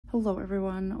Hello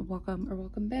everyone, welcome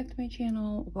back to my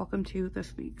channel. Welcome to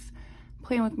this week's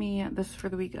Plan With Me. This is for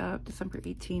the week of December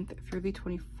 18th through the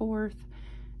 24th.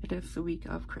 It is the week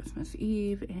of Christmas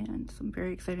Eve and some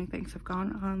very exciting things have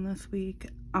gone on this week.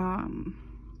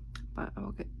 But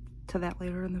I'll get to that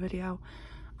later in the video.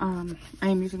 I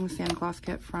am using the Santa Claus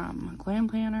kit from Glam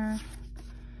Planner.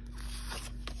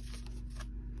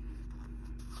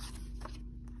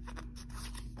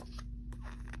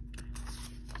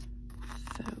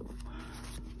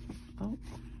 Oh,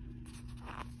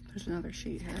 there's another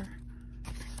sheet here.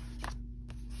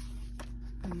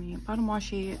 And the bottom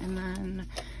washi, and then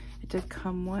it did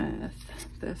come with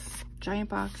this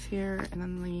giant box here, and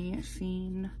then the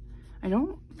scene. I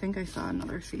don't think I saw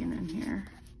another scene in here.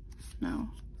 No.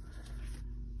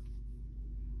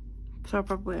 So I'll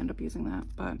probably end up using that,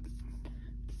 but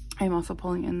I'm also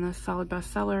pulling in this solid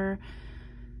bestseller.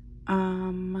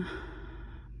 I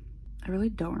really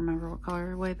don't remember what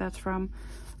colorway that's from,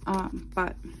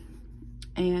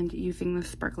 and using the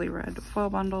sparkly red foil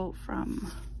bundle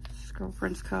from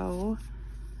Girlfriend's Co.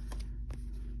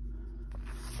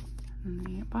 And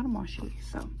the bottom washi.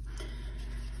 So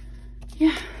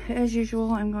yeah, as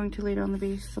usual, I'm going to lay down the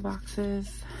base, the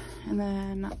boxes, and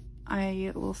then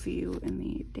I will see you in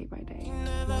the day by day. You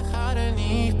never had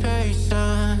any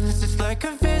patience. It's like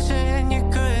a vision you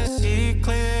couldn't see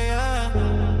clear.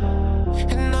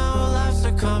 And now life's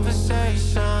a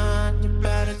conversation. You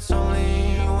bet it's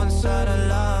only one side of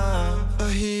love. I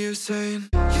hear you saying,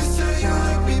 you say you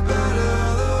like me better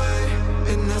all the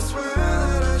way, and I swear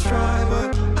that I try,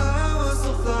 but I was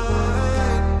so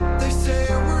blind. They say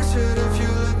your words hurt if you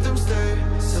let them stay,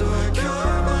 so I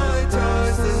count my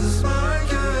ties. This is my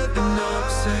good, and I'm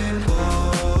saying,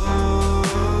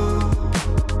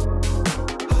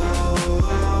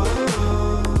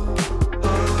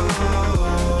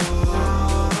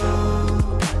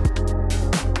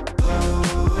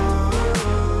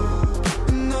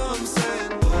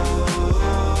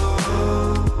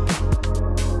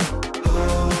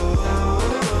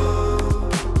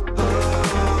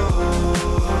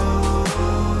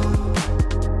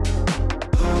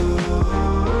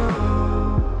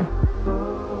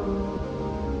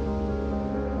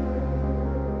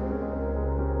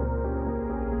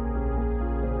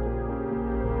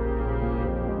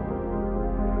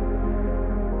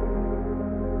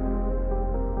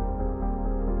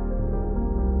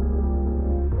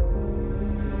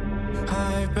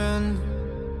 I've been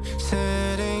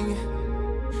sitting,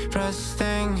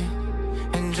 resting,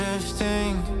 and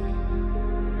drifting.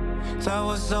 That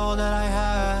was all that I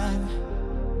had,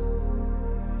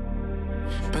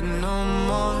 but no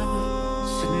more,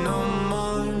 said no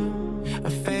more. I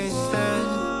faced it.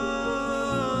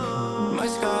 My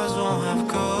scars won't have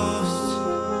ghosts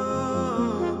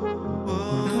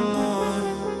no more.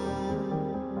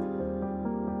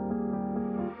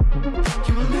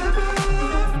 You will never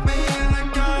love me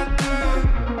like I do.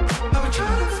 I would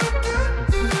try to forget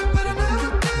you, but I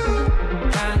never do.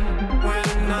 And when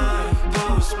I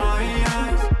close my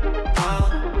eyes, I'll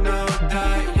know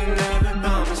that you're never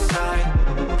by my side.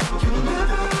 You will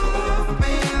never love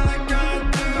me like I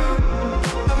do.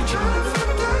 I would try to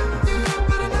forget you,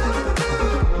 but I never do.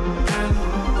 And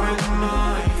when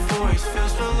my voice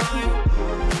feels alive,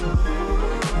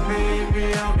 maybe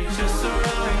I'll be just alright.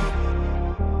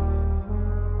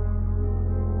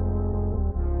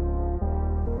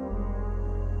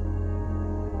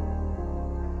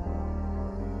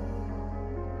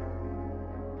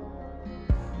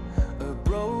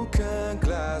 Broken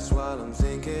glass while I'm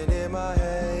thinking in my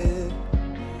head.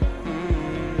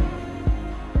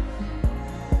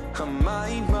 I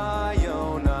mind my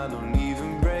own, I don't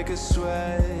even break a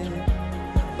sweat.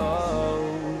 Oh,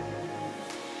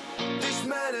 this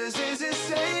madness is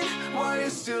insane. Why you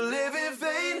still live in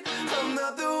vain? I'm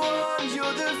not the one,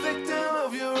 you're the victim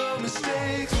of your own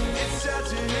mistakes. It's sad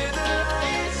to hear the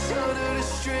lights under the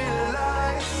street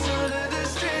lights, under the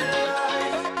street lights.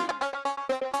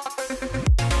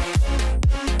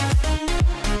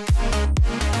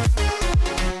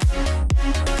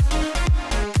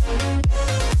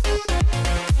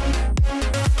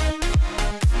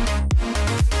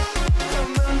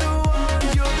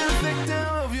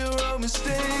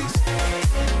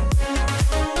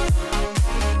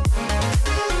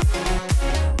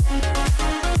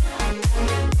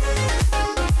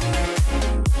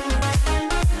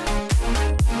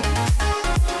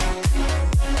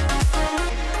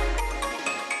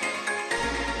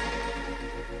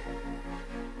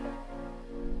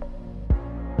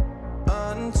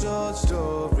 Untold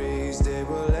stories, they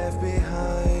were left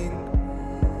behind.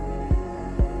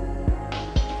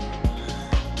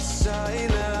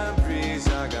 Silent breeze,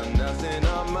 I got nothing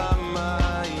on my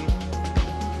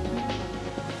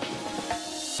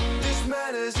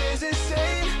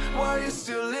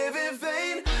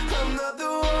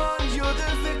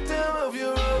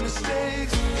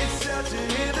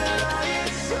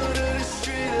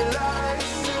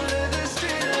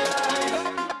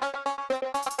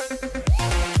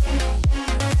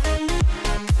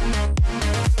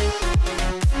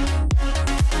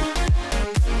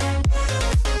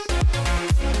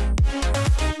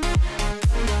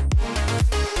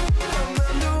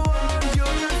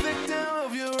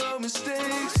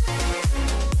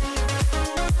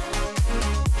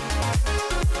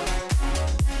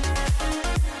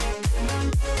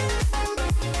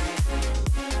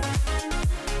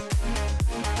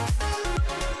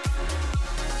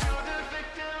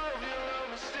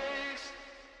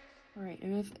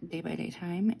day by day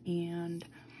time, and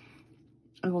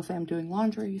I will say I'm doing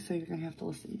laundry, so you're gonna have to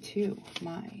listen to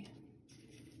my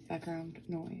background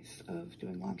noise of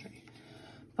doing laundry.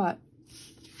 But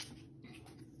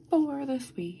for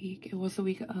this week, it was the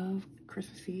week of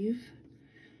Christmas Eve,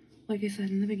 like I said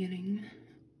in the beginning.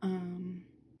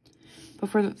 But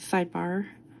for the sidebar,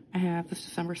 I have this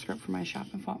December script for my shop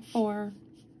in font 4.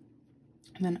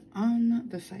 And then on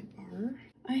the sidebar,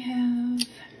 I have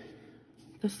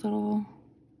this little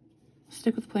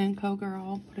Stick with Plan Co.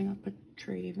 girl putting up a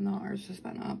tree, even though ours has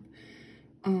been up,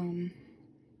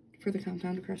 for the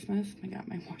countdown to Christmas. Oh my god,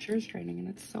 my washer is draining and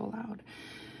it's so loud.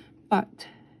 But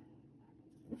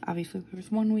obviously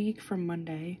there's 1 week from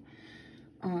Monday.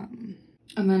 And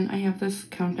then I have this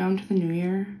countdown to the new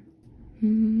year.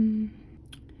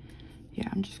 Yeah,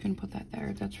 I'm just gonna put that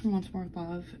there. That's from Once More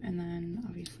Love. And then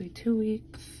obviously 2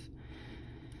 weeks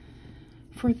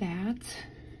for that.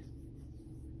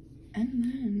 And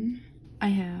then I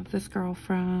have this girl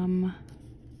from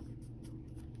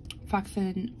Fox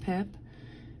and Pip.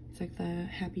 It's like the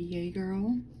Happy Yay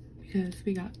girl, because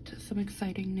we got some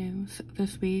exciting news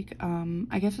this week.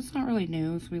 I guess it's not really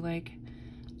news.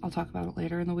 I'll talk about it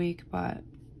later in the week, but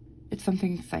it's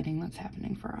something exciting that's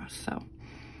happening for us. So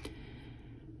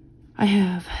I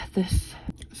have this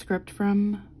script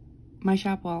from my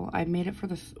shop. Well, I made it for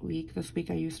this week. This week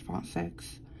I used font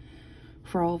 6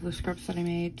 for all of the scripts that I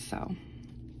made. So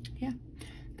yeah,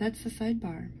 that's the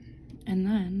sidebar. And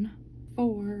then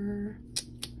on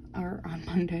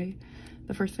Monday,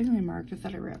 the first thing I marked is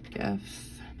that I wrapped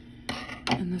gifts.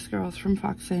 And this girl's from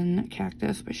Fox and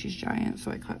Cactus, but she's giant,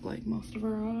 so I cut like most of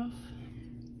her off.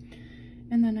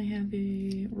 And then I have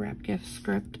the wrap gift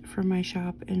script from my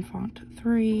shop in font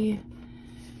 3.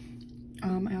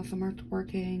 I also marked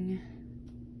working.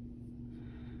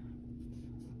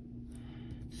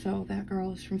 So that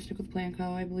girl is from Stick with Plan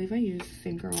Co. I believe I use the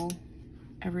same girl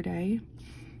every day.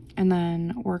 And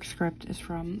then work script is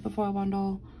from the foil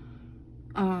bundle.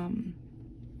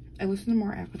 I listened to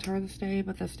more Avatar this day,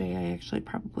 but this day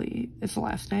it's the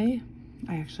last day.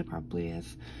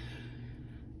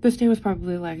 This day was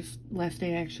probably last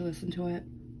day I actually listened to it.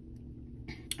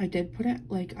 I did put it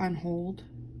like on hold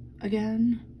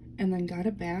again and then got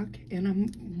it back, and I'm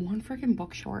one freaking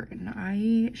book short, and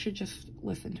I should just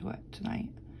listen to it tonight,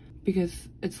 because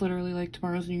it's literally like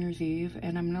tomorrow's New Year's Eve,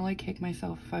 and I'm gonna like kick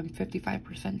myself if I'm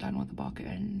 55% done with the book,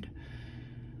 and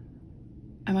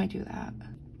I might do that.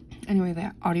 Anyway,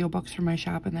 that audiobooks from my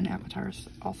shop, and then Avatar's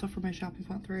also from my shop in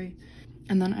font 3.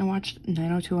 And then I watched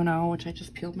 90210, which I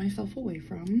just peeled myself away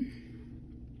from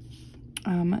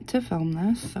to film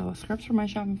this. So scripts from my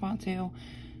shop in font 2.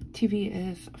 TV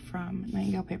is from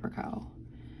Nightingale Paper Co.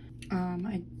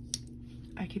 I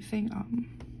keep saying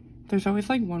there's always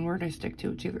like one word I stick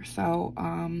to. It's either so,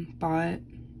 but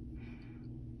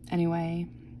anyway,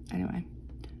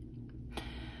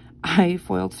 I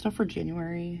foiled stuff for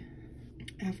January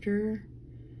after,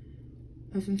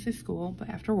 I was gonna say school, but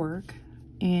after work.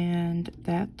 And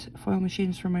that foil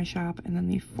machine is from my shop. And then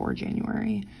the for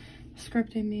January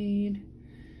script I made.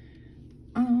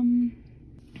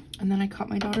 And then I cut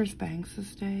my daughter's bangs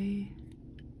this day.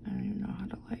 I don't even know how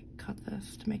to like cut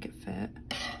this to make it fit,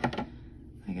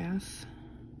 I guess.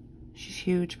 She's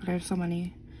huge, but I have so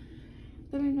many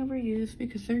that I never use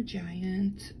because they're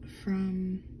giant,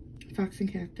 from Fox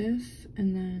and Cactus.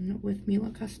 And then with Mila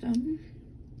Custom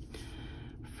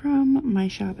from my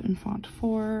shop in font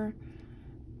 4.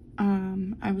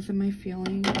 I was in my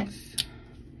feelings.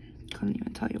 Couldn't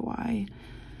even tell you why.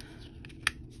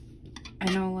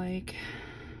 I know, like,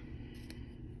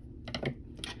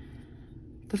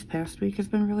 this past week has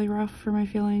been really rough for my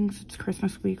feelings. It's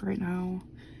Christmas week right now.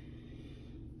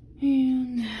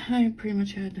 And I pretty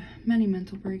much had many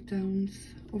mental breakdowns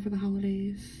over the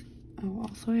holidays. Oh,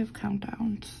 also I have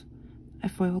countdowns. I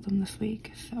foiled them this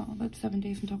week, so that's 7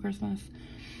 days until Christmas.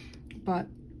 But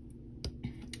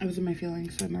I was in my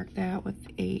feelings, so I marked that with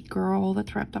a girl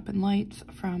that's wrapped up in lights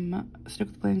from Stick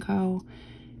with Plan Co.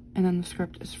 And then the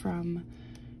script is from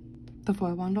the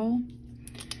foil bundle.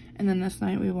 And then this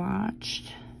night we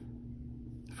watched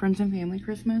Friends and Family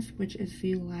Christmas, which is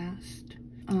the last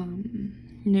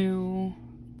new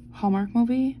Hallmark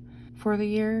movie for the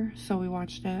year. So we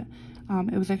watched it.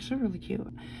 It was actually really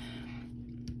cute.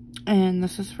 And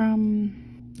this is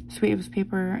from Sweet Eva's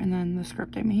Paper, and then the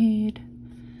script I made.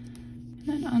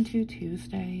 And then on to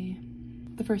Tuesday,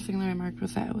 the first thing that I marked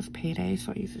was that it was payday,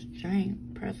 so I used a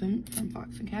giant present from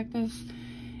Fox and Cactus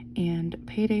and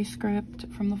payday script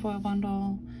from the foil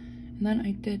bundle. And then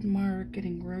I did mark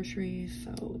getting groceries,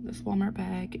 so this Walmart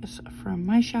bag is from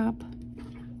my shop,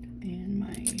 and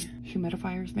my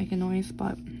humidifier is making noise,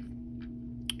 but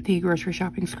The grocery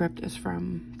shopping script is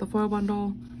from the foil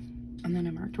bundle. And then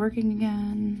I marked working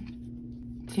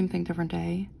again. Same thing, different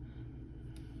day.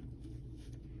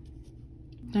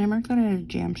 Then I marked that I had a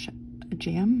jam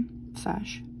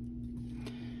sesh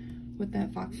with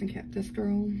that Fox and Cactus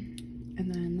girl.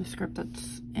 And then the script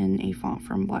that's in a font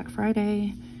from Black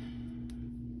Friday.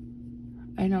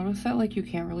 I noticed that, like, you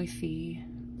can't really see,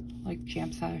 like,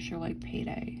 jam sesh or, like,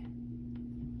 payday.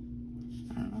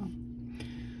 I don't know.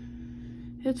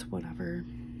 It's whatever.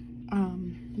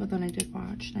 But then I did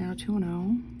watch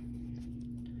 90210.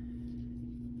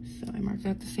 So I marked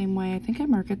that the same way. I think I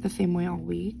marked it the same way all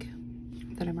week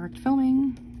that I marked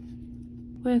filming.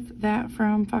 With that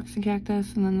from Fox and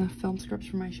Cactus, and then the film scripts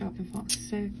from my shop in font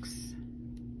 6.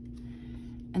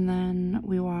 And then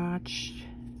we watched,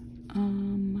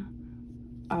 oh,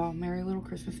 Merry Little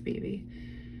Christmas Baby.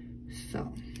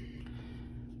 So,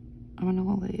 I'm gonna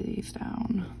lay these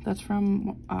down. That's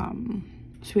from,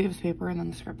 Sweetest Paper, and then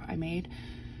the script I made.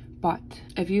 But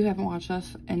if you haven't watched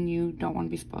this and you don't want to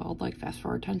be spoiled, like, fast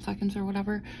forward 10 seconds or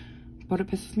whatever. But it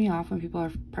pisses me off when people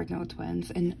are pregnant with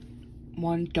twins and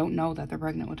one, don't know that they're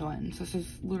pregnant with twins. This is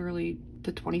literally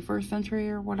the 21st century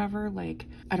or whatever. Like,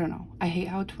 I don't know. I hate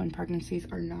how twin pregnancies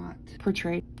are not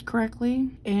portrayed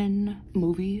correctly in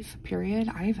movies,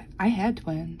 period. I had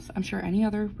twins. I'm sure any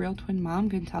other real twin mom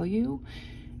can tell you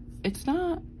it's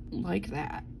not like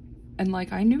that. And,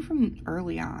 like, I knew from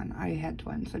early on I had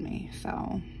twins in me.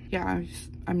 So, yeah,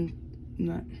 I'm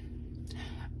not.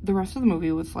 The rest of the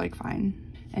movie was, like,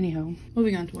 fine. Anywho,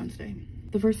 moving on to Wednesday.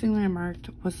 The first thing that I marked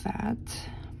was that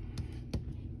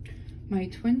my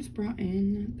twins brought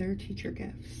in their teacher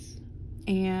gifts.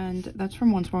 And that's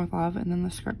from Once More With Love. And then the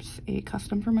script's a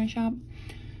custom for my shop.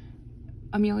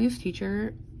 Amelia's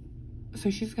teacher, so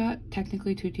she's got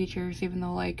technically 2 teachers, even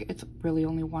though, like, it's really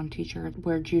only 1 teacher,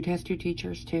 where Jude has 2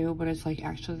 teachers too, but it's, like,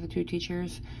 actually the 2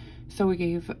 teachers. So we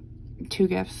gave 2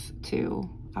 gifts to,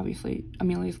 obviously,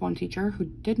 Amelia's 1 teacher, who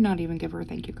did not even give her a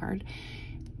thank you card.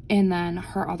 And then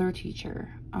her other teacher,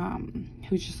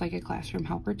 who's just, like, a classroom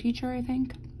helper teacher, I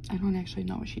think. I don't actually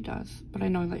know what she does, but I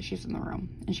know that she's in the room.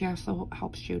 And she also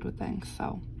helps Jude with things,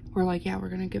 so we're like, yeah, we're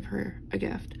gonna give her a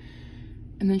gift.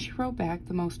 And then she wrote back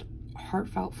the most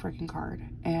heartfelt freaking card,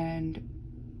 and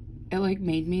it, like,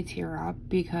 made me tear up,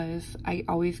 because I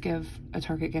always give a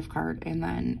Target gift card and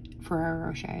then Ferrero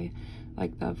Rocher,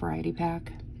 like the variety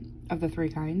pack of the 3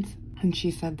 kinds. And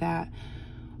she said that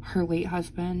her late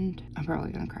husband, I'm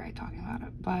probably gonna cry talking about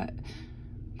it, but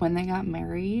when they got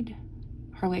married,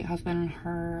 her late husband and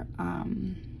her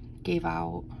gave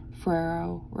out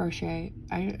Ferrero Rocher,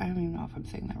 I don't even know if I'm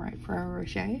saying that right, Ferrero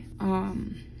Rocher,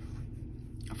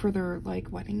 for their,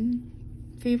 like, wedding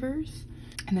favors.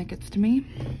 And that gets to me,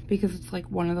 because it's, like,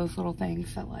 one of those little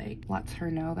things that, like, lets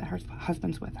her know that her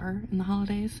husband's with her in the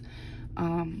holidays.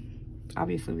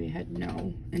 Obviously we had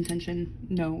no intention,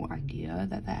 no idea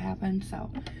that that happened, so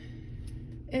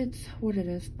it's what it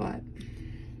is. But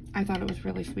I thought it was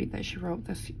really sweet that she wrote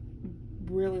this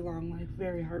really long, like,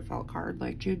 very heartfelt card.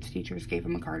 Like, Jude's teachers gave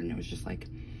him a card, and it was just like,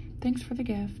 thanks for the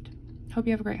gift, hope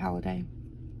you have a great holiday.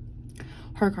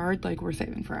 Her card, like, we're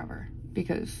saving forever,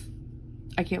 because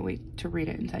I can't wait to read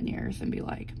it in 10 years and be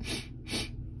like,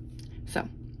 so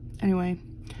anyway,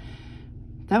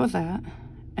 that was that.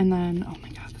 And then, oh my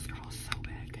god, this girl is so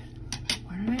big.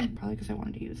 Why did I? Probably because I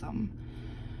wanted to use them.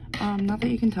 Not that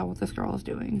you can tell what this girl is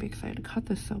doing, because I had to cut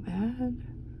this so bad.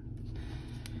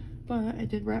 But I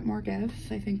did wrap more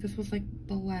gifts. I think this was, like,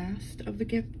 the last of the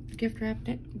gift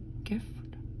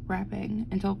wrapping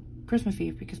until Christmas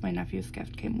Eve, because my nephew's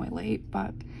gift came way late.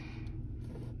 But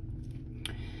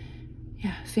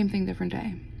yeah, same thing, different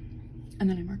day. And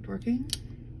then I marked working.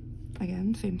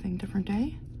 Again, same thing, different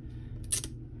day.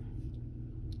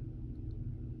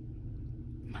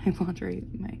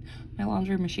 My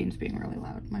laundry machine's being really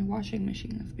loud. My washing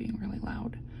machine is being really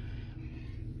loud.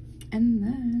 And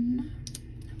then,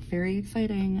 very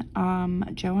exciting,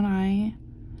 Joe and I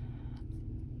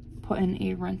put in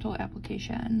a rental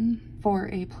application for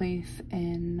a place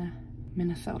in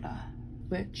Minnesota,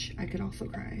 which I could also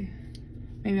cry.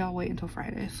 Maybe I'll wait until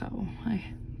Friday so I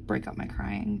break up my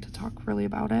crying to talk really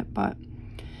about it. But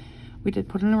we did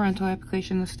put in a rental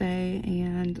application this day,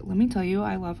 and let me tell you,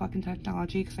 I love fucking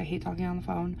technology, because I hate talking on the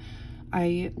phone.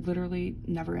 I literally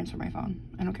never answer my phone.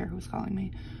 I don't care who's calling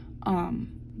me.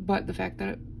 But the fact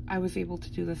that I was able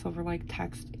to do this over, like,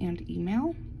 text and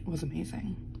email was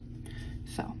amazing.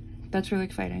 So that's really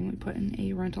exciting. We put in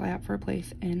a rental app for a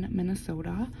place in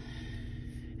Minnesota.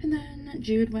 And then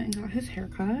Jude went and got his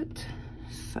haircut.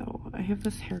 So I have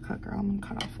this haircut girl. I'm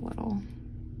gonna cut off a little.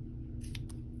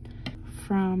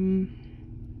 From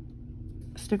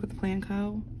Stick With The Plan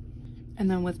Co. And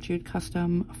then with Jude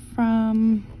Custom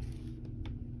from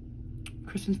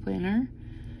Christmas Planner.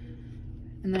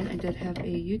 And then I did have a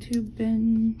YouTube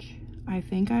binge. I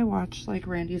think I watched like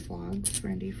Randy's vlogs,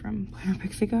 Randy from Planner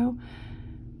Pixie Go.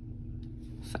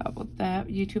 So that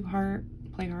YouTube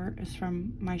play heart is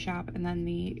from my shop, and then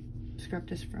the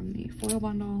script is from the foil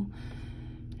bundle.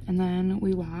 And then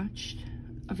we watched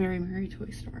A Very Merry Toy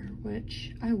Store,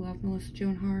 which I love Melissa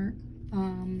Joan Hart.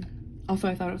 Also,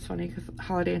 I thought it was funny because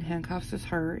Holiday in Handcuffs is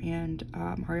her and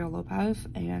Mario Lopez,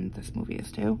 and this movie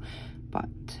is too. But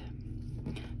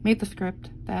made the script.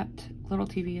 That little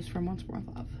TV is from Once More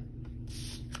Love.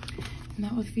 And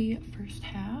that was the first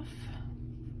half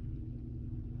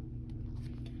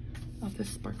of this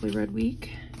sparkly red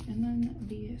week. And then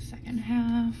the second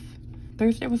half,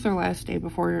 Thursday was their last day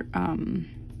before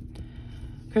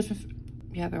Christmas.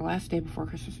 Yeah, their last day before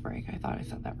Christmas break. I thought I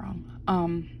said that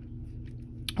wrong.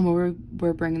 When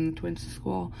we're bringing the twins to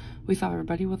school, we saw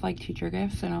everybody with like teacher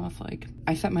gifts, and I was like,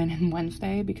 I set mine in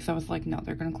Wednesday because I was like, no,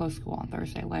 they're gonna close school on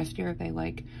Thursday. Last year they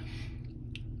like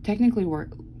technically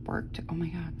worked, oh my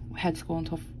god, had school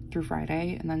until through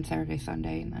Friday, and then Saturday,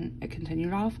 Sunday, and then it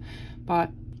continued off.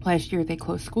 But last year they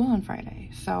closed school on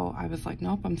Friday, so I was like,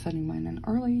 nope, I'm sending mine in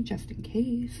early just in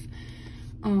case.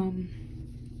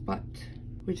 But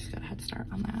we just got a head start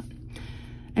on that.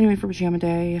 Anyway, for pajama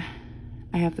day,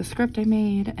 I have the script I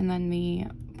made, and then the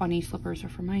bunny slippers are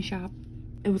from my shop.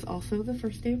 It was also the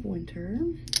first day of winter,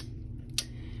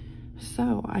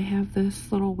 so I have this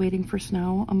little waiting for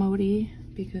snow emoji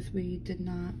because we did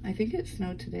not, I think it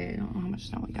snowed today. I don't know how much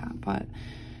snow we got, but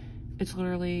it's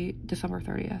literally December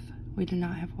 30th. We do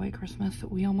not have a white Christmas.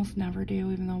 We almost never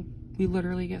do, even though we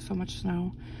literally get so much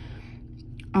snow.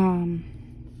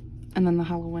 And then the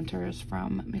Hollow Winter is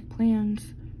from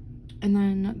McPlans. And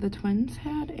then the twins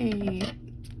had a,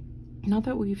 not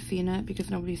that we've seen it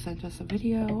because nobody sent us a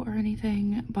video or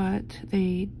anything, but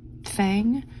they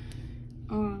sang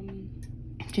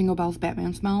Jingle Bells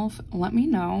Batman Smells. Let me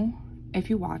know if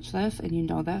you watch this and you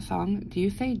know that song. Do you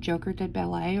say Joker did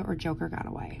ballet or Joker got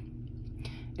away?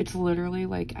 It's literally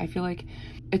like, I feel like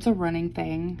it's a running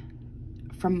thing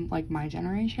from like my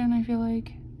generation, I feel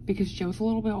like, because Joe's a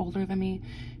little bit older than me.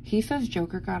 He says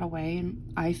Joker got away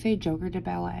and I say Joker did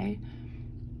ballet,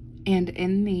 and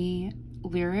in the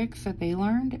lyrics that they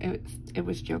learned, it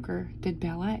was Joker did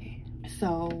ballet.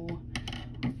 So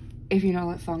if you know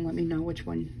that song, let me know which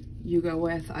one you go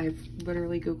with. I've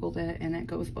literally googled it and it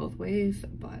goes both ways,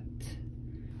 but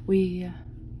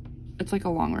it's like a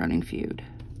long running feud.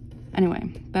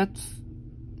 Anyway, that's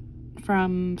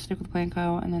from Stick with Plan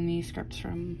Co. And then the scripts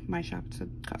from my shop. It's a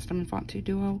custom and font 2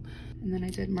 duo. And then I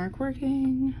did Mark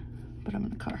working, but I'm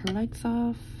gonna cut her legs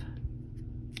off.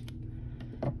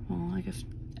 Well, I guess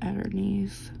at her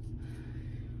knees.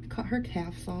 Cut her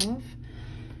calves off.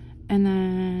 And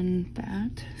then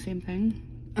that, same thing.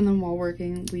 And then while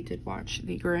working, we did watch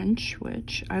The Grinch,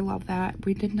 which I love that.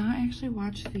 We did not actually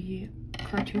watch the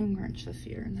cartoon Grinch this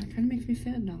year, and that kind of makes me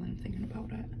sad now that I'm thinking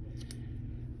about it.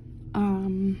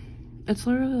 It's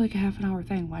literally like a half an hour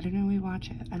thing. Why didn't we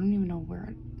watch it? I don't even know where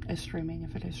it is streaming,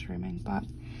 if it is streaming, but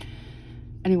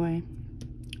anyway,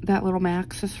 that Little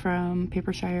Max is from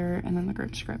Papershire, and then the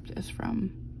Grinch script is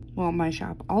from, well, my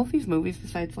shop. All of these movies,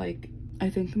 besides like, I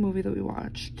think the movie that we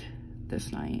watched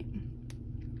this night,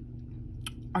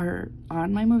 are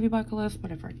on my movie bucket list,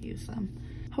 but I've already used them.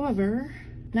 However,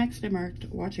 next I marked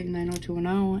watching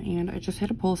 90210, and I just had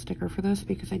to pull a sticker for this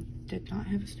because I did not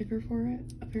have a sticker for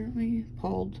it, apparently.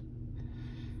 Pulled.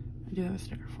 I do have a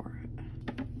sticker for it.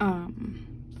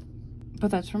 But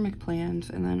that's from McPlans,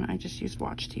 and then I just used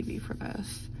Watch TV for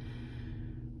this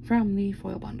from the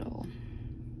foil bundle.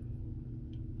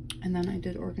 And then I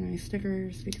did organize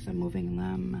stickers because I'm moving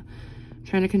them,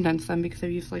 trying to condense them because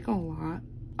I've used like a lot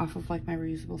off of like my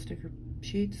reusable sticker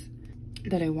sheets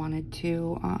that I wanted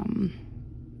to,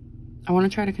 I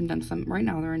want to try to condense them. Right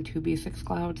now they're in 2 B6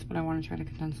 clouds, but I want to try to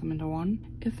condense them into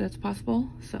 1 if that's possible.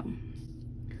 So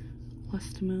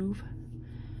less to move.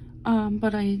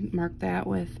 But I marked that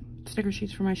with sticker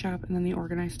sheets for my shop, and then the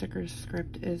organized stickers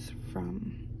script is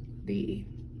from the,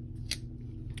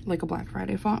 like a Black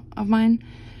Friday font of mine.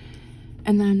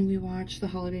 And then we watched the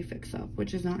Holiday Fix Up,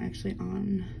 which is not actually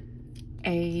on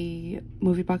a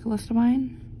movie bucket list of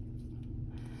mine,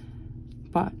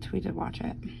 but we did watch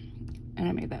it, and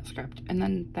I made that script. And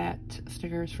then that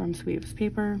sticker is from Sweeps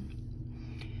Paper.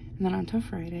 And then on to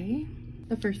Friday.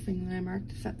 The first thing that I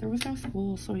marked is that there was no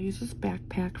school, so I used this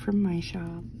backpack from my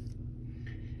shop.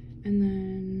 And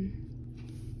then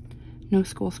no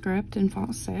school script in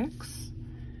font 6.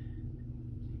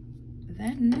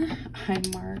 Then I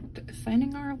marked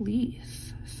signing our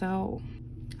lease. So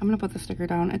I'm gonna put the sticker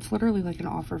down. It's literally like an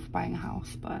offer for buying a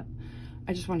house, but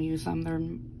I just want to use them. They're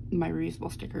my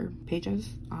reusable sticker pages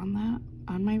on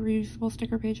my reusable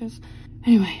sticker pages.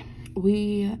 Anyway,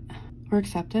 we were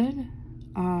accepted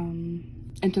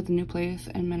into the new place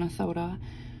in Minnesota,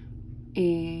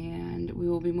 and we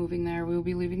will be moving there. We will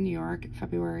be leaving New York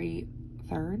February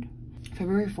 4th.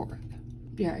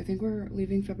 Yeah, I think we're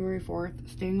leaving February 4th,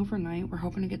 staying overnight. We're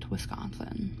hoping to get to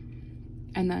Wisconsin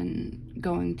and then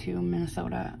going to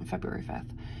Minnesota on February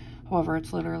 5th. However,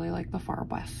 it's literally like the far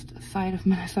west side of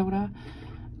Minnesota.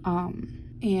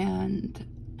 And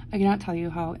I cannot tell you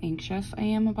how anxious I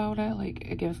am about it. Like,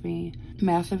 it gives me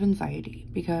massive anxiety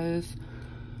because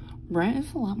rent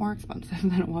is a lot more expensive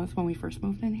than it was when we first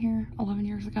moved in here 11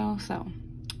 years ago. So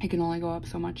it can only go up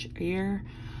so much a year.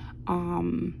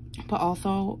 But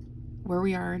also where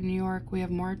we are in New York, we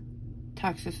have more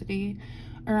toxicity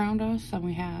around us than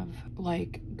we have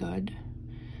like good,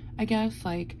 I guess.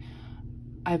 Like,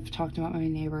 I've talked about my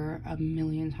neighbor a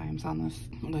million times on this,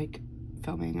 like,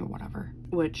 filming or whatever,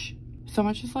 which so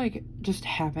much just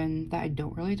happened that I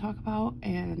don't really talk about,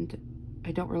 and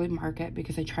I don't really mark it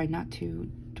because I try not to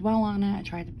dwell on it. I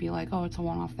try to be like, oh, it's a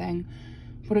one-off thing,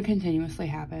 but it continuously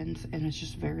happens, and it's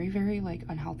just very, very like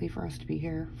unhealthy for us to be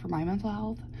here. For my mental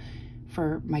health,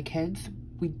 for my kids,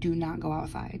 we do not go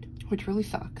outside, which really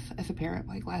sucks as a parent.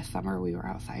 Like, last summer we were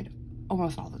outside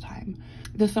almost all the time.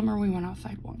 This summer we went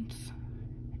outside once,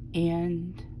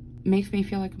 and makes me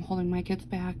feel like I'm holding my kids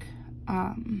back.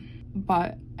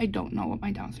 But I don't know what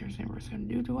my downstairs neighbor is going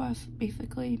to do to us,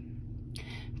 basically.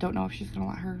 Don't know if she's going to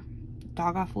let her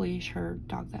dog off a leash, her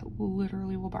dog that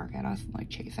literally will bark at us and like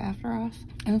chase after us.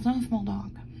 And it's not a small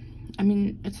dog. I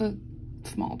mean, it's a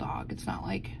small dog. It's not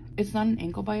an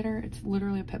ankle biter. It's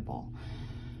literally a pit bull.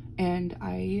 And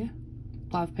I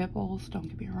love pit bulls, don't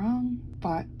get me wrong,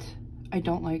 but I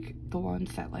don't like the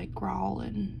ones that like growl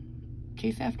and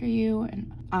chase after you.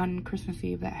 And on Christmas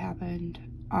Eve that happened.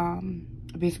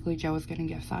 Basically Joe was getting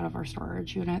gifts out of our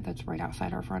storage unit that's right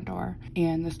outside our front door,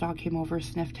 and this dog came over,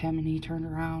 sniffed him, and he turned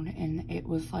around and it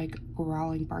was like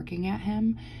growling, barking at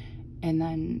him. And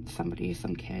then some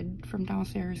kid from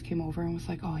downstairs came over and was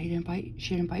like, oh, she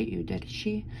didn't bite you, did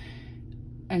she?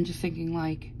 And just thinking,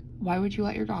 like, why would you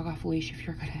let your dog off a leash if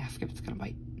you're gonna ask if it's gonna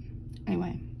bite?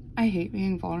 Anyway, I hate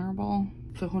being vulnerable,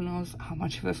 so who knows how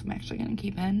much of this I'm actually gonna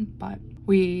keep in. But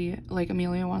we, like,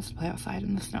 Amelia wants to play outside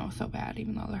in the snow so bad,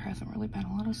 even though there hasn't really been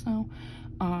a lot of snow.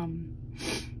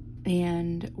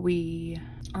 And we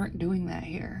aren't doing that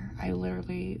here. I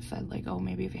literally said, like, oh,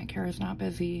 maybe if Aunt Kara's not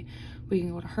busy, we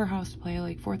can go to her house to play.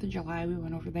 Like, 4th of July, we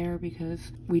went over there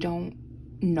because we don't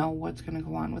know what's gonna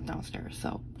go on with downstairs.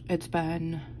 So it's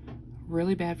been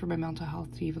really bad for my mental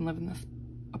health to even live in this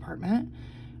apartment.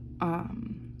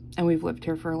 And we've lived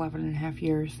here for 11.5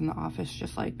 years, and the office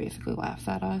just like basically laughs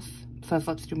at us, says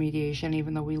let's do mediation,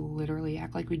 even though we literally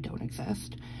act like we don't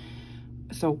exist.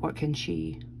 So what can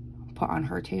she put on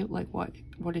her table? Like,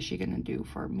 what is she gonna do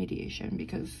for mediation?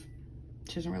 Because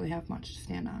she doesn't really have much to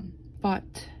stand on.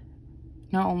 But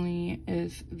not only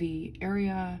is the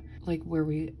area, like where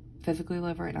we physically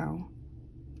live right now,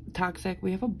 toxic,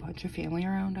 we have a bunch of family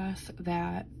around us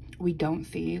that we don't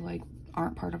see, like,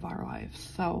 aren't part of our lives.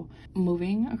 So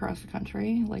moving across the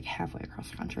country, like halfway across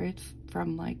the country, it's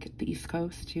from like the East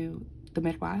Coast to the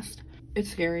Midwest, it's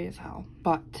scary as hell,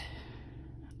 but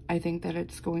I think that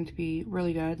it's going to be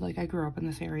really good. Like, I grew up in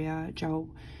this area. Joe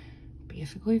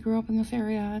basically grew up in this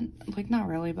area, like, not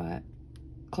really, but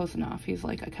close enough. He's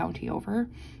like a county over,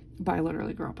 but I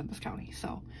literally grew up in this county.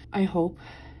 So I hope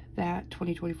that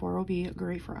 2024 will be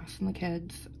great for us and the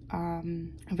kids.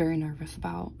 I'm very nervous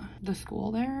about the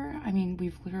school there. I mean,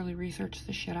 we've literally researched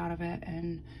the shit out of it,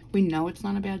 and we know it's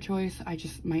not a bad choice.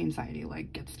 My anxiety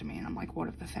like gets to me, and I'm like, what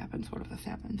if this happens? What if this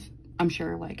happens? I'm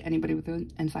sure like anybody with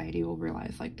anxiety will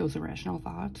realize like those irrational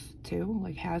thoughts too,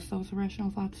 like has those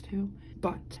irrational thoughts too.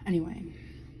 But anyway,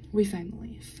 we signed the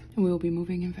lease and we will be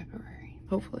moving in February,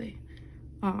 hopefully.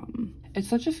 It's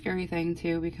such a scary thing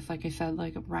too, because like I said,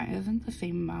 like, rent isn't the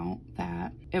same amount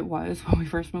that it was when we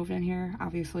first moved in here.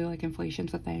 Obviously, like,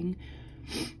 inflation's a thing,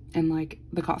 and like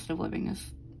the cost of living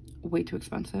is way too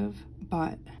expensive.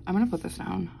 But I'm gonna put this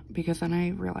down because then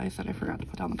I realized that I forgot to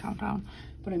put down the countdown,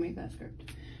 but I made that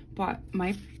script. But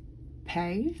my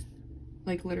pay,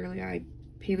 like, literally I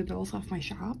pay the bills off my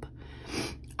shop.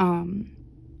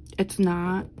 It's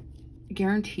not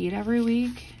guaranteed every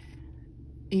week,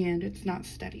 and it's not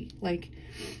steady. Like,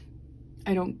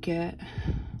 I don't get,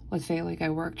 let's say like I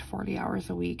worked 40 hours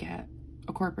a week at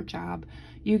a corporate job,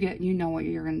 you know what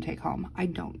you're gonna take home. I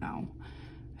don't know.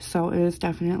 So it is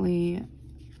definitely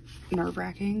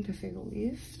nerve-wracking, to say the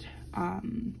least,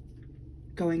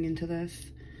 going into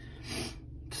this.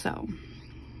 So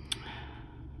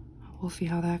we'll see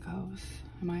how that goes.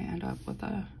 I might end up with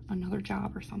another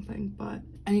job or something, but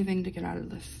anything to get out of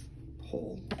this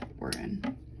hole we're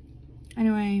in.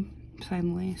 Anyway,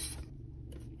 signed the lease,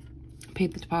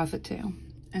 paid the deposit too,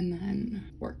 and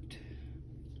then worked.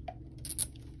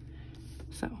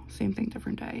 So same thing,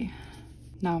 different day.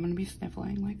 Now I'm gonna be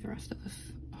sniffling like the rest of this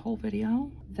whole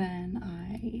video. Then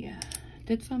I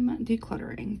did some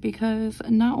decluttering because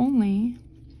not only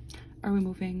are we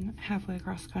moving halfway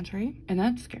across the country, and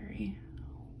that's scary,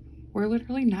 we're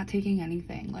literally not taking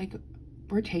anything. Like,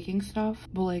 we're taking stuff,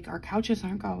 but like our couches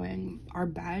aren't going. Our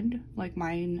bed, like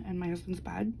mine and my husband's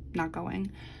bed, not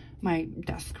going. My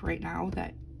desk right now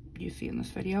that you see in this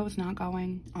video is not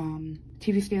going.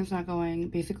 TV stand's not going.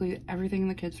 Basically everything in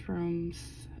the kids' rooms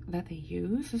that they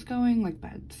use is going, like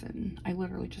beds, and I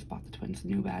literally just bought the twins a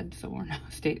new bed, so we're not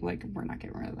we're not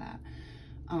getting rid of that.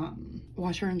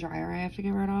 Washer and dryer I have to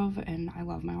get rid of, and I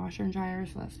love my washer and dryer,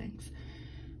 so that stinks.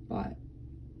 But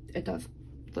it does,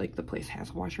 like, the place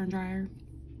has a washer and dryer.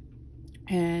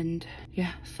 And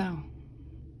yeah, so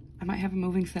I might have a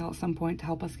moving sale at some point to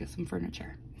help us get some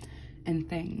furniture and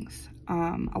things.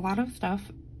 A lot of stuff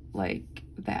like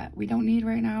that we don't need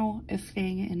right now is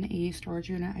staying in a storage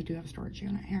unit. I do have a storage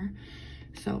unit here,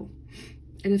 so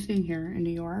it is staying here in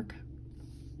New York,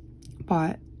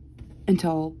 but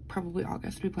until probably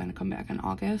August. We plan to come back in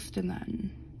August, and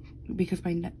then because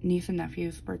my niece and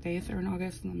nephew's birthdays are in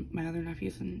August, and then my other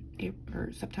nephew's in April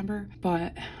or September,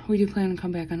 but we do plan to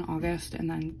come back in August. And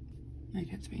then my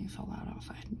kid's being so loud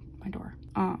outside my door.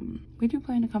 We do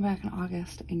plan to come back in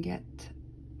August and get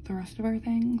the rest of our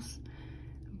things,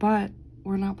 but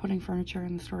we're not putting furniture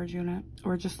in the storage unit.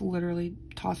 We're just literally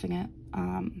tossing it.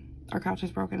 Our couch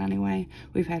is broken anyway.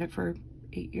 We've had it for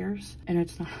 8 years, and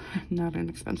it's not an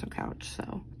expensive couch,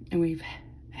 so, and we've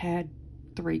had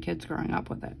 3 kids growing up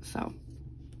with it. So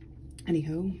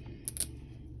anywho,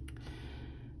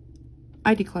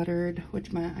 I decluttered,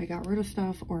 which meant I got rid of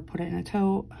stuff or put it in a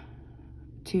tote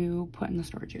to put in the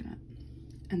storage unit,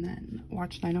 and then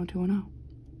watched 90210.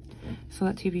 So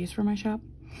that TV is for my shop,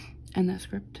 and that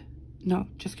script, no,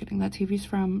 just kidding, that TV's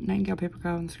from Nightingale Paper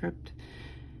Co, and the script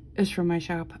is from my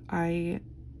shop.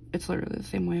 It's literally the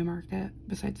same way I marked it,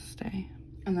 besides this day.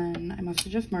 And then I must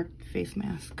have just marked face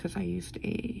mask because I used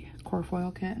a core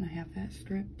foil kit, and I have that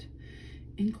script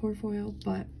in core foil,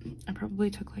 but I probably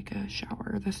took like a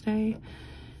shower this day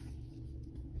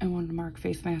and wanted to mark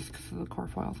face masks for the core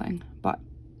foil thing. But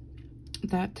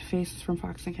that face is from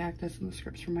Fox and Cactus, and the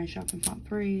script's from my shop in font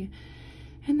 3.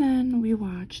 And then we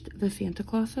watched The Santa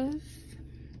Clauses,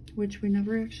 which we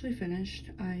never actually finished.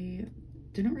 I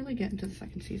didn't really get into the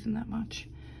second season that much.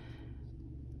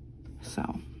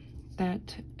 So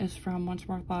that is from Once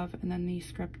More with Love, and then the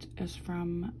script is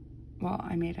from, well,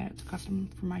 I made it. It's custom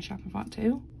from my shop in font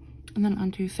 2. And then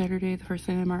on to Saturday, the first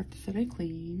thing I marked is that I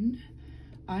cleaned.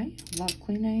 I love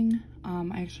cleaning.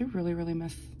 I actually really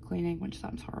miss cleaning, which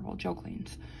sounds horrible. Joe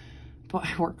cleans, but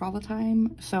I work all the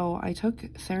time, so I took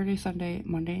Saturday, Sunday,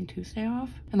 Monday, and Tuesday off,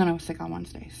 and then I was sick on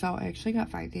Wednesday, so I actually got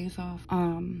 5 days off,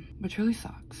 which really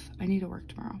sucks. I need to work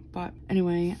tomorrow. But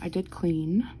anyway, I did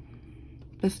clean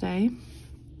this day.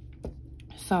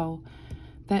 So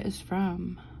that is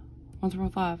from Once More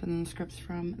with Love, and then the script's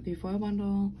from the foil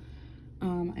bundle.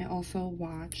 I also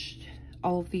watched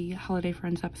all of the Holiday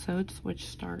Friends episodes, which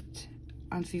start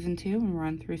on season 2 and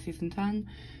run through season 10.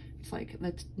 It's like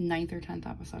that's 9th or 10th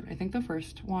episode. I think the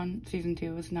first one, season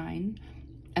 2, is 9,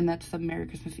 and that's the Merry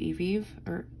Christmas Eve,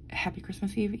 or Happy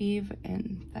Christmas Eve,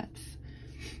 and that's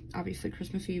obviously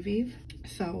Christmas Eve.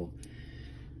 So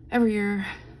every year,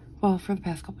 well, for the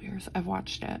past couple years, I've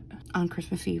watched it on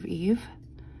Christmas Eve,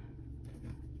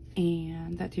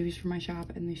 and that TV's from my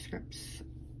shop, and the script's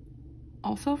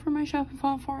also from my shop in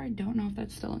font 4. I don't know if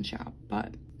that's still in shop,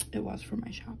 but it was from my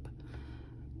shop.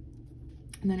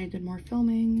 And then I did more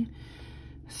filming.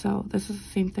 So this is the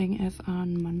same thing as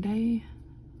on Monday.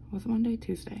 Was it Monday?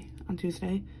 Tuesday. On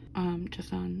Tuesday.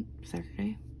 Just on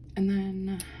Saturday. And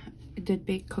then I did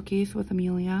bake cookies with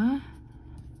Amelia.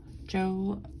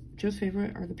 Joe's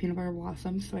favorite are the peanut butter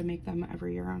blossoms, so I make them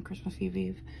every year on Christmas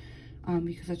Eve.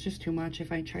 Because it's just too much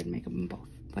if I try to make them both,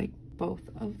 like both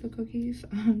of the cookies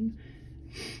on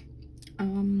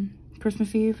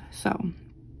Christmas Eve. So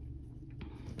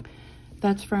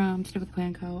that's from Stick with the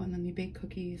Plan Co. And then the baked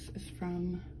cookies is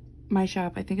from my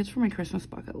shop. I think it's for my Christmas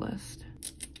bucket list.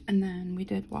 And then we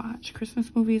did watch Christmas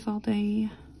movies all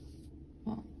day.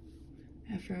 Well,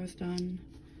 after I was done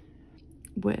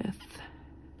with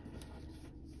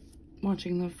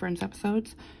watching the Friends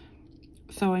episodes.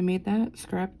 So I made that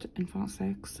script in font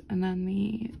 6. And then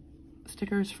the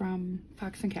stickers from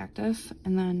Fox and Cactus,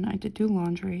 and then I did do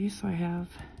laundry, so I have,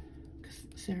 because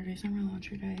Saturdays are my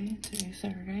laundry day, today's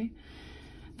Saturday,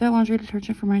 that laundry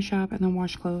detergent from my shop, and then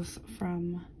wash clothes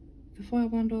from the foil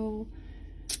bundle.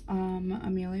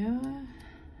 Amelia,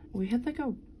 we had like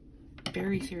a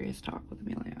very serious talk with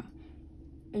Amelia,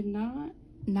 and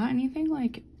not anything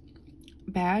like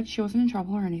bad. She wasn't in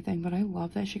trouble or anything, but I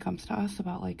love that she comes to us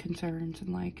about like concerns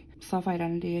and like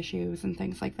self-identity issues and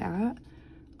things like that.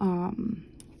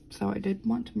 So I did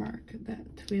want to mark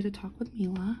that we had a talk with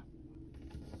Mila.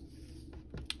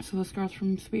 So this girl's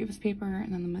from Sweetest Paper,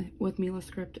 and then the with Mila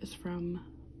script is from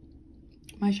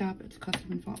my shop. It's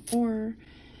custom and font 4.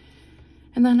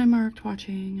 And then I marked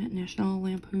watching National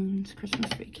Lampoon's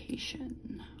Christmas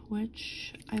Vacation,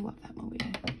 which I love that movie.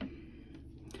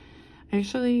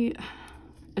 Actually,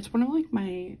 it's one of like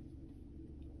my,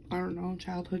 I don't know,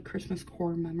 childhood Christmas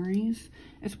core memories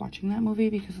is watching that movie,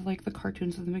 because of like the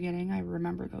cartoons in the beginning. I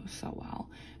remember those so well.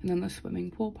 And then the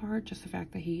swimming pool part, just the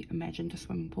fact that he imagined a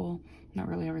swimming pool, not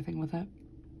really everything with it.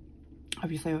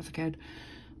 Obviously I was a kid,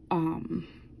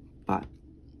 but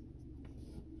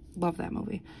love that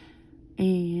movie.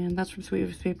 And that's from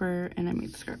Sweetest Paper, and I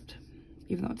made the script,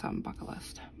 even though it's on my bucket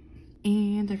list.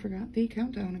 And I forgot the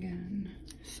countdown again.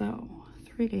 So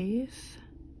 3 days,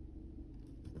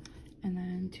 and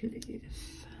then 2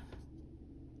 days.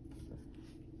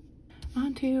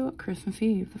 On to Christmas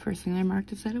Eve. The first thing I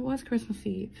marked is that it was Christmas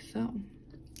Eve. So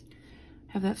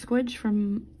have that squidge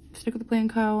from Stick with the Plan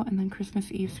Co. and then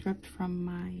Christmas Eve script from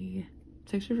my,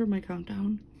 it's actually from my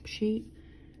countdown sheet.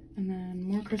 And then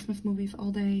more Christmas movies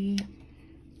all day.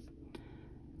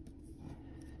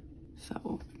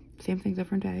 So same thing,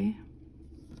 different day.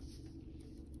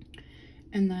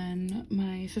 And then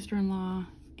my sister-in-law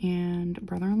and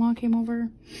brother-in-law came over,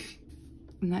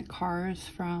 and that car is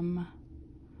from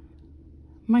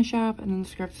my shop, and then the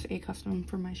script's a custom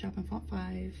for my shop in font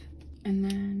 5. And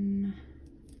then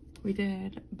we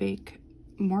did bake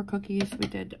more cookies. We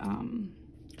did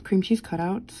cream cheese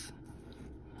cutouts,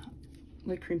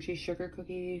 like cream cheese sugar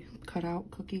cookie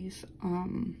cutout cookies,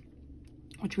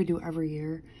 which we do every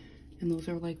year, and those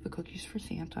are like the cookies for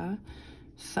Santa.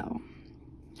 So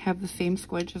have the same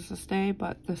squidge as this day,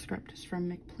 but the script is from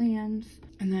McPlans.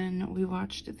 And then we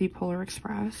watched The Polar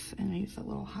Express, and I used a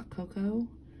little hot cocoa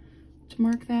to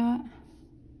mark that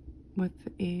with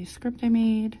a script I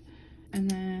made.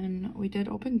 And then we did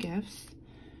open gifts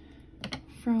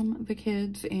from the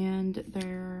kids and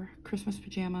their Christmas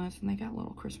pajamas, and they got a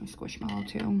little Christmas squishmallow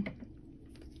too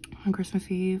on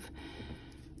Christmas Eve.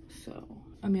 So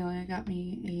Amelia got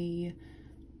me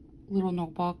a little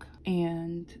notebook,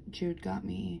 and Jude got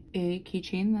me a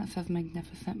keychain that says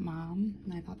Magnificent Mom,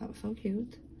 and I thought that was so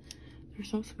cute. They're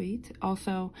so sweet.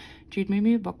 Also, Jude made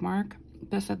me a bookmark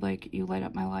that said like, you light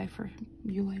up my life, or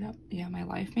you light up, yeah, my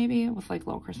life, maybe, with like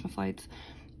little Christmas lights.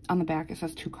 On the back it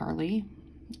says To Carly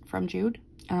from Jude,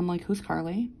 and I'm like, who's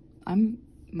Carly? I'm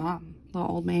Mom, little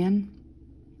old man.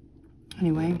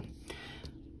 Anyway,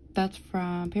 that's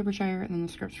from Papershire, and then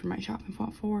the script's from my shop in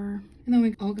font 4. And then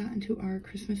we all got into our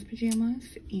Christmas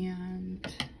pajamas, and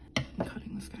I'm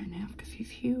cutting this guy in half because he's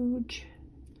huge.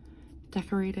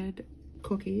 Decorated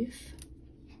cookies.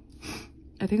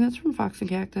 I think that's from Fox and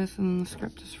Cactus, and then the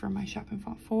script is from my shop in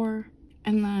font 4.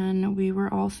 And then we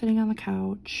were all sitting on the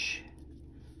couch,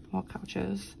 well,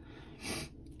 couches,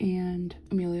 and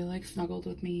Amelia like snuggled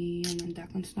with me, and then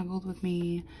Declan snuggled with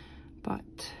me,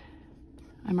 but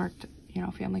I marked, you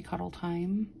know, family cuddle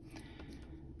time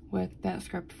with that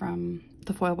script from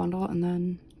the foil bundle, and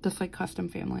then this like custom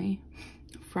family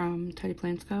from Teddy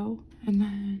Plans Co. And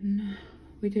then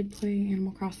we did play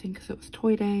Animal Crossing because it was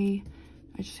toy day.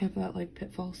 I just have that like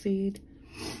pitfall seed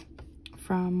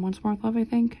from Once More with Love, I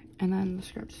think. And then the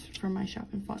scripts from my shop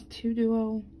in font 2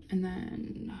 duo. And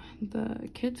then the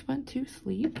kids went to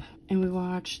sleep, and we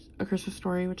watched A Christmas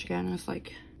Story, which again is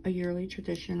like a yearly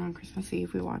tradition. On Christmas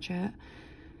Eve we watch it,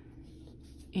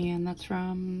 and that's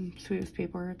from Sweetest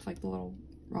Paper. It's like the little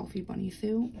Ralphie bunny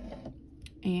suit,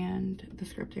 and the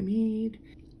script I made.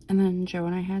 And then Joe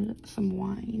and I had some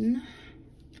wine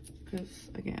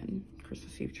because, again,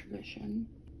 Christmas Eve tradition.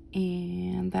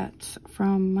 And that's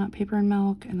from Paper and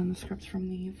Milk, and then the script's from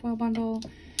the foil bundle.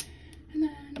 And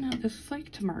then this is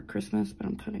like to mark Christmas, but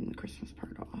I'm cutting the Christmas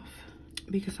part off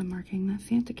because I'm marking that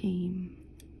Santa came.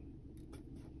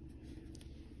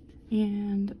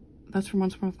 And that's from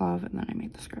Once More with Love, and then I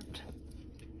made the script.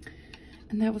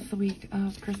 And that was the week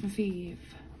of Christmas Eve.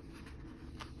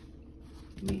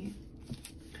 Let me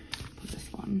put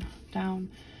this one down.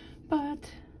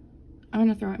 But I'm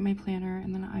gonna throw it in my planner,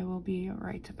 and then I will be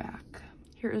right back.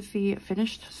 Here is the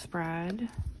finished spread.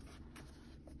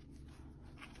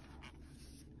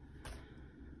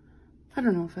 I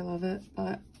don't know if I love it,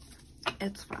 but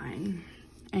it's fine.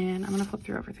 And I'm gonna flip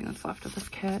through everything that's left of this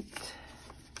kit.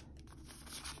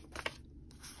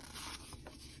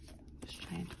 This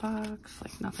giant box,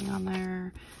 like nothing on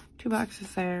there. 2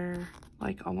 boxes there,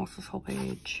 like almost this whole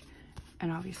page,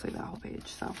 and obviously that whole page.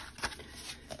 So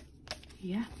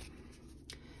yeah,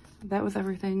 that was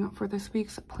everything for this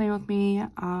week's Play With Me.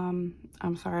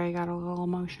 I'm sorry I got a little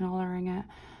emotional during it,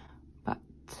 but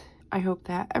I hope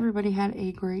that everybody had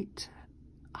a great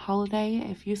holiday.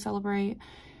 If you celebrate,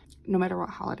 no matter what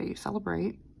holiday you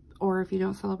celebrate, or if you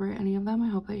don't celebrate any of them, I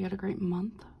hope that you had a great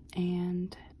month.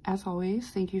 And as always,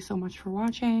 thank you so much for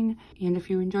watching. And if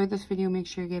you enjoyed this video, make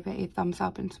sure you give it a thumbs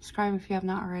up and subscribe if you have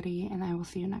not already. And I will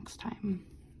see you next time.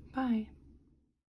 Bye.